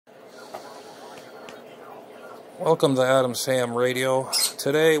Welcome to Adam's Ham Radio.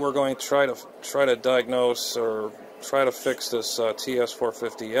 Today we're going to try to diagnose or try to fix this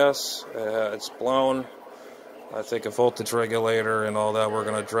TS450S. It's blown. I think a voltage regulator and all that. We're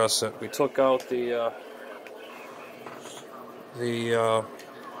going to address it. We took out the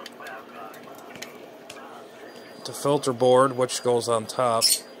filter board, which goes on top.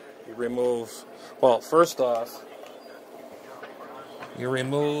 You remove. Well, first off, you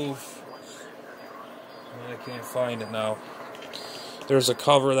remove. I can't find it now. There's a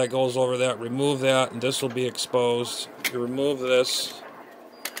cover that goes over that. Remove that, and this will be exposed. You remove this.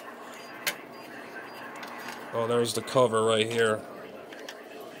 Oh, there's the cover right here.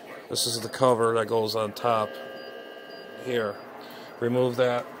 This is the cover that goes on top here. Remove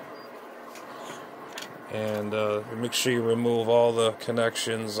that, and make sure you remove all the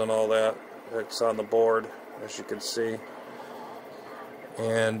connections and all that that's on the board, as you can see.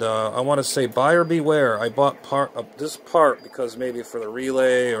 And I want to say, buyer beware. I bought this part because maybe for the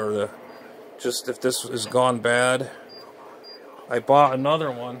relay or just if this has gone bad. I bought another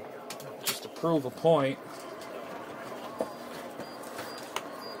one just to prove a point.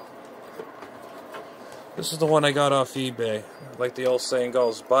 This is the one I got off eBay. Like the old saying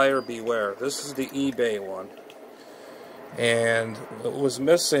goes, buyer beware. This is the eBay one. And it was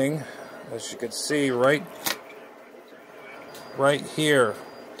missing, as you can see, right here.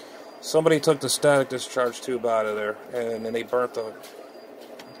 Somebody took the static discharge tube out of there, and then they burnt the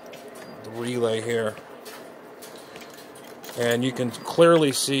relay here. And you can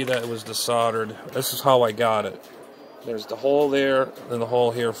clearly see that it was desoldered. This is how I got it. There's the hole there and the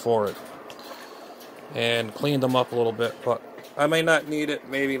hole here for it. And cleaned them up a little bit, but I may not need it,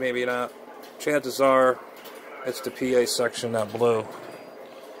 maybe not. Chances are it's the PA section that blew.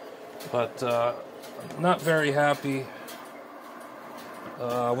 But not very happy.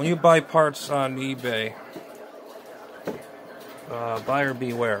 When you buy parts on eBay, buyer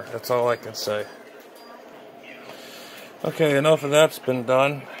beware. That's all I can say. Okay, enough of that's been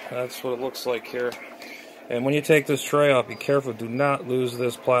done. That's what it looks like here. And when you take this tray off, be careful. Do not lose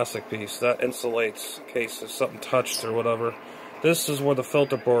this plastic piece. That insulates in case there's something touched or whatever. This is where the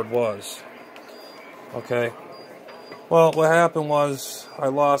filter board was. Okay. Well, what happened was I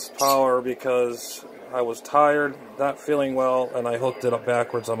lost power because I was tired, not feeling well, and I hooked it up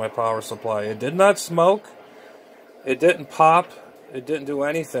backwards on my power supply. It did not smoke. It didn't pop. It didn't do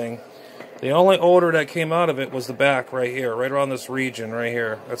anything. The only odor that came out of it was the back right here, right around this region right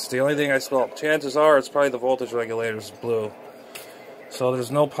here. That's the only thing I smelled. Chances are it's probably the voltage regulator's blew. So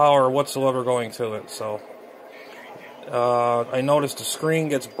there's no power whatsoever going to it. So I noticed the screen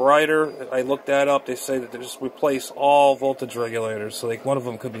gets brighter. I looked that up. They say that they just replace all voltage regulators. So like one of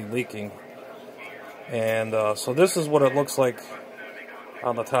them could be leaking. And so this is what it looks like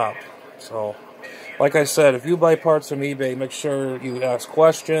on the top. So, like I said, if you buy parts from eBay, make sure you ask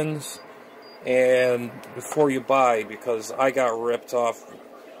questions and before you buy, because I got ripped off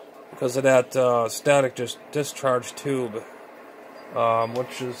because of that static discharge tube,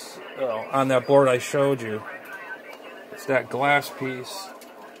 which is on that board I showed you. It's that glass piece,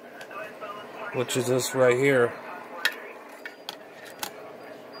 which is this right here.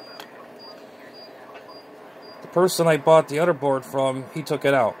 Person I bought the other board from, he took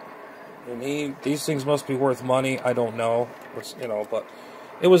it out, and these things must be worth money. I don't know, but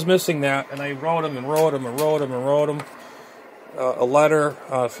it was missing that, and I wrote him a letter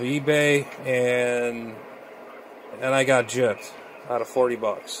for eBay, and I got gypped out of 40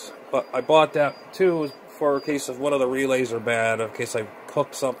 bucks. But I bought that too for a case of one of the relays are bad, in case I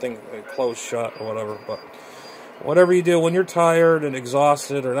cooked something closed shut or whatever. But whatever you do, when you're tired and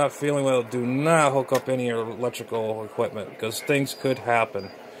exhausted or not feeling well, do not hook up any of your electrical equipment, because things could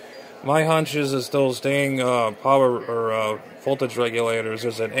happen. My hunch is those dang power or voltage regulators.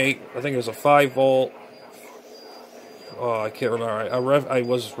 There's an 8, I think it was a 5 volt. Oh, I can't remember. I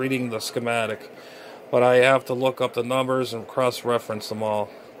was reading the schematic, but I have to look up the numbers and cross-reference them all.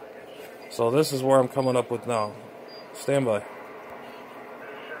 So this is where I'm coming up with now. Stand by.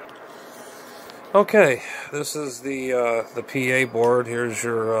 Okay, this is the PA board. Here's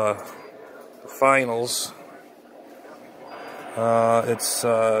your finals. It's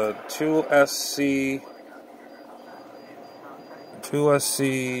 2SC.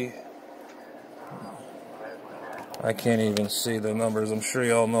 I can't even see the numbers. I'm sure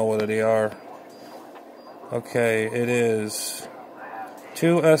you all know what they are. Okay, it is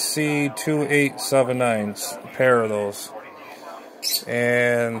 2SC2879s. A pair of those,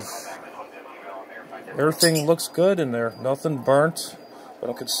 and everything looks good in there. Nothing burnt. But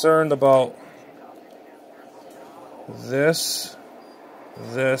I'm concerned about this,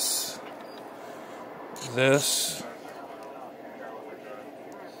 this,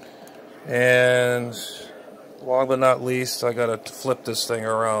 and last but not least, I gotta flip this thing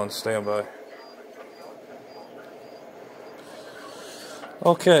around. Stand by.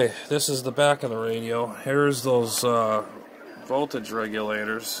 Okay, this is the back of the radio. Here's those voltage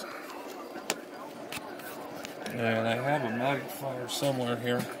regulators. And I have a magnifier somewhere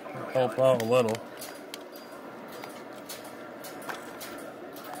here to help out a little.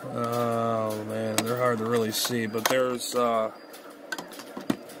 Oh man, they're hard to really see, but there's let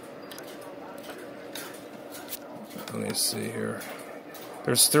me see here.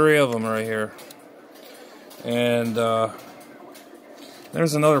 There's 3 of them right here. And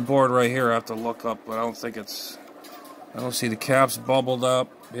there's another board right here I have to look up, but I don't think it's, I don't see the caps bubbled up.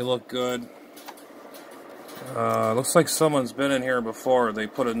 They look good. Looks like someone's been in here before. They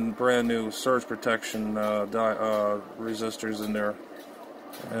put in brand new surge protection resistors in there.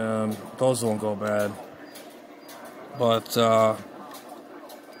 Those won't go bad. But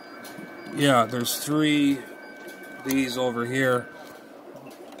yeah, there's 3 these over here.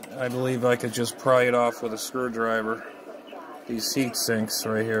 I believe I could just pry it off with a screwdriver. These heat sinks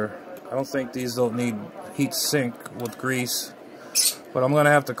right here. I don't think these don't need heat sink with grease, but I'm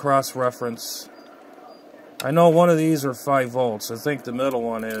gonna have to cross-reference. I know one of these are 5 volts. I think the middle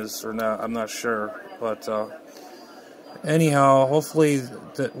one is, or not. I'm not sure. But anyhow, hopefully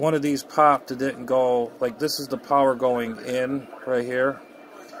that one of these popped. It didn't go like this. Is the power going in right here?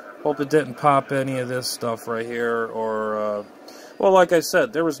 Hope it didn't pop any of this stuff right here, or well, like I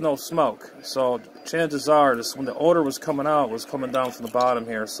said, there was no smoke, so chances are this, when the odor was coming out, it was coming down from the bottom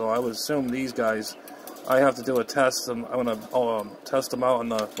here. So I would assume these guys, I have to do a test. I'm gonna test them out on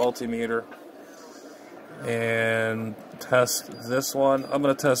the multimeter and test this one. I'm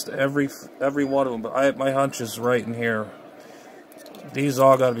gonna test every one of them, but my hunch is right in here. These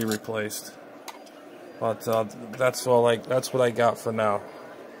all got to be replaced. But that's what I got for now.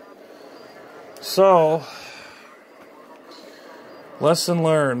 So, lesson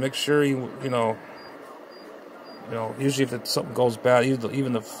learned. Make sure you know. Usually if something goes bad,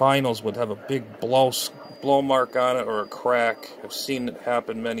 even the finals would have a big blow mark on it or a crack. I've seen it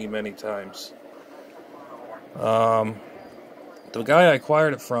happen many, many times. The guy I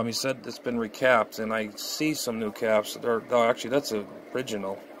acquired it from, he said it's been recapped, and I see some new caps. No, actually, that's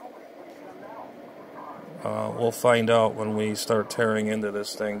original. We'll find out when we start tearing into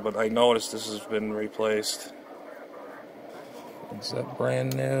this thing, but I noticed this has been replaced. Is that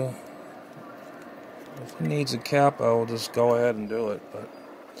brand new? If it needs a cap, I will just go ahead and do it. But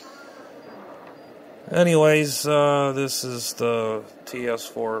anyways, this is the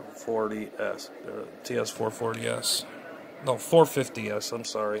TS440S. TS440S. No, 450S, I'm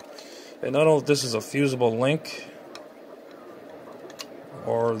sorry. And I don't know if this is a fusible link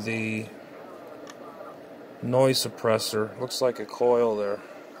or the noise suppressor. Looks like a coil there.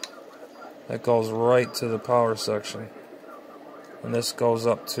 That goes right to the power section. And this goes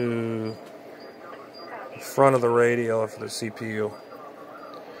up to the front of the radio for the CPU.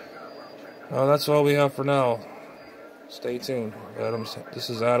 Well, that's all we have for now. Stay tuned.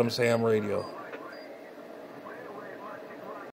 This is Adam's Ham Radio.